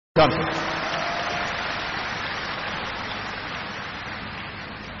country.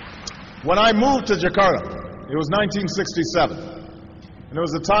 When I moved to Jakarta, it was 1967, and it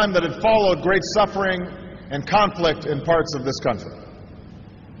was a time that had followed great suffering and conflict in parts of this country.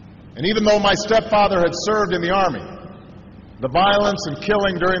 And even though my stepfather had served in the army, the violence and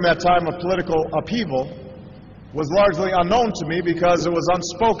killing during that time of political upheaval was largely unknown to me because it was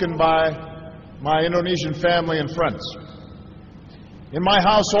unspoken by my Indonesian family and friends. In my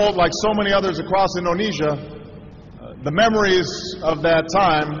household, like so many others across Indonesia, the memories of that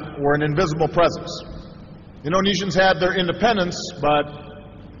time were an invisible presence. Indonesians had their independence, but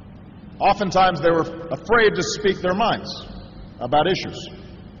oftentimes they were afraid to speak their minds about issues.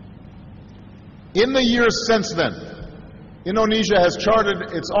 In the years since then, Indonesia has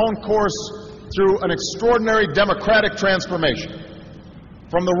charted its own course through an extraordinary democratic transformation,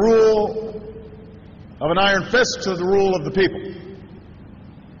 from the rule of an iron fist to the rule of the people.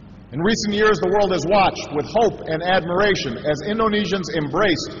 In recent years, the world has watched with hope and admiration as Indonesians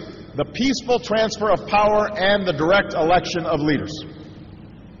embraced the peaceful transfer of power and the direct election of leaders.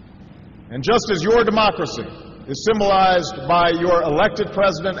 And just as your democracy is symbolized by your elected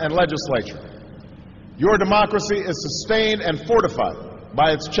president and legislature, your democracy is sustained and fortified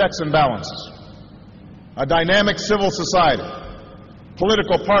by its checks and balances. A dynamic civil society,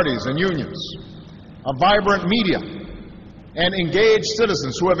 political parties and unions, a vibrant media, and engaged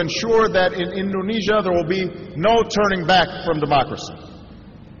citizens who have ensured that in Indonesia there will be no turning back from democracy.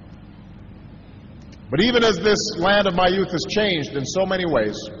 But even as this land of my youth has changed in so many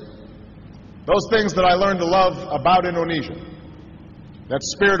ways, those things that I learned to love about Indonesia, that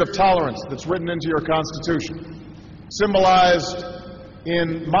spirit of tolerance that's written into your Constitution, symbolized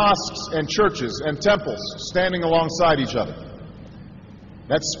in mosques and churches and temples standing alongside each other,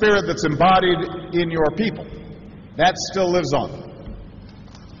 that spirit that's embodied in your people, that still lives on.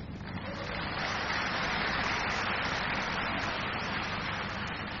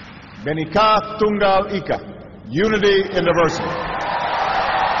 Bhinneka Tunggal Ika, unity in diversity.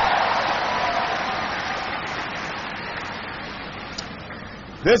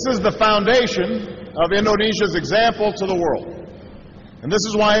 This is the foundation of Indonesia's example to the world. And this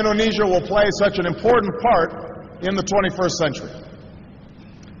is why Indonesia will play such an important part in the 21st century.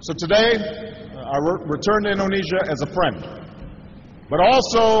 So today, I return to Indonesia as a friend, but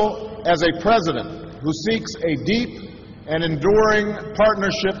also as a president who seeks a deep and enduring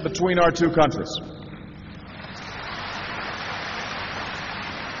partnership between our two countries.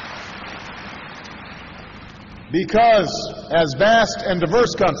 Because as vast and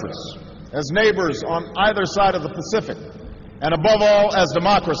diverse countries, as neighbors on either side of the Pacific, and above all as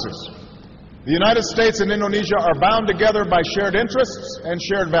democracies, the United States and Indonesia are bound together by shared interests and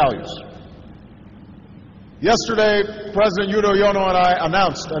shared values. Yesterday, President Wiloto and I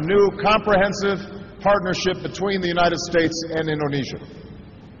announced a new comprehensive partnership between the United States and Indonesia.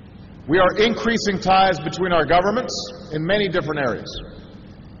 We are increasing ties between our governments in many different areas.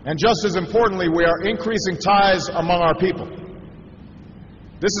 And just as importantly, we are increasing ties among our people.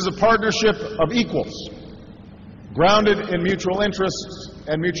 This is a partnership of equals, grounded in mutual interests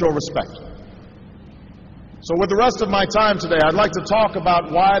and mutual respect. So with the rest of my time today, I'd like to talk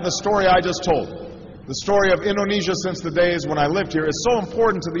about why the story I just told, the story of Indonesia since the days when I lived here, is so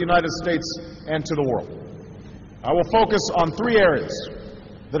important to the United States and to the world. I will focus on three areas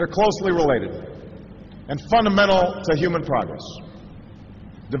that are closely related and fundamental to human progress: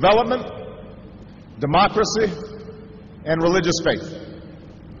 development, democracy, and religious faith.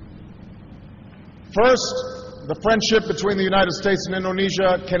 First, the friendship between the United States and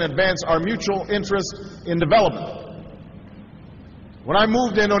Indonesia can advance our mutual interest in development. When I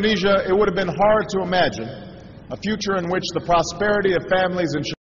moved to Indonesia, it would have been hard to imagine a future in which the prosperity of families in